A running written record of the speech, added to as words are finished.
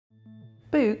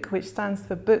BOOC, which stands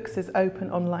for Books as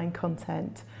Open Online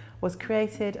Content, was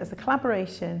created as a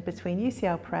collaboration between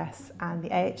UCL Press and the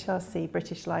AHRC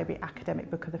British Library Academic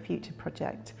Book of the Future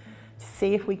project to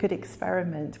see if we could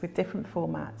experiment with different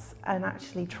formats and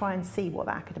actually try and see what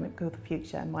the academic book of the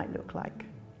future might look like.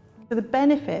 So the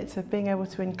benefits of being able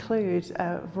to include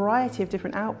a variety of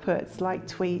different outputs like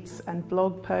tweets and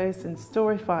blog posts and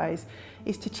storyfies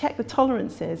is to check the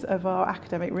tolerances of our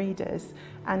academic readers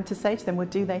and to say to them, well,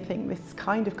 do they think this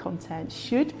kind of content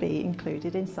should be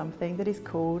included in something that is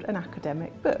called an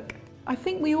academic book? I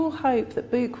think we all hope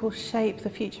that BOOC will shape the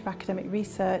future of academic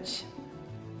research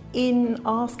in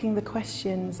asking the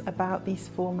questions about these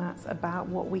formats, about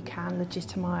what we can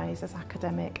legitimise as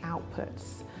academic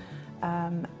outputs.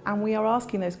 And we are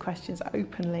asking those questions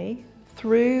openly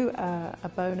through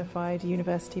a bona fide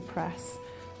university press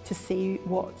to see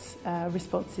what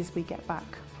responses we get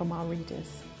back from our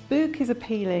readers. BOOC is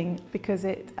appealing because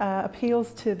it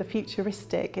appeals to the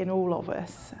futuristic in all of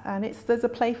us, and there's a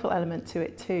playful element to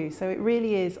it too, so it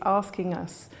really is asking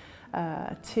us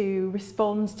to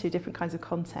respond to different kinds of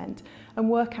content and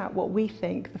work out what we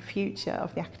think the future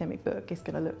of the academic book is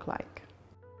going to look like.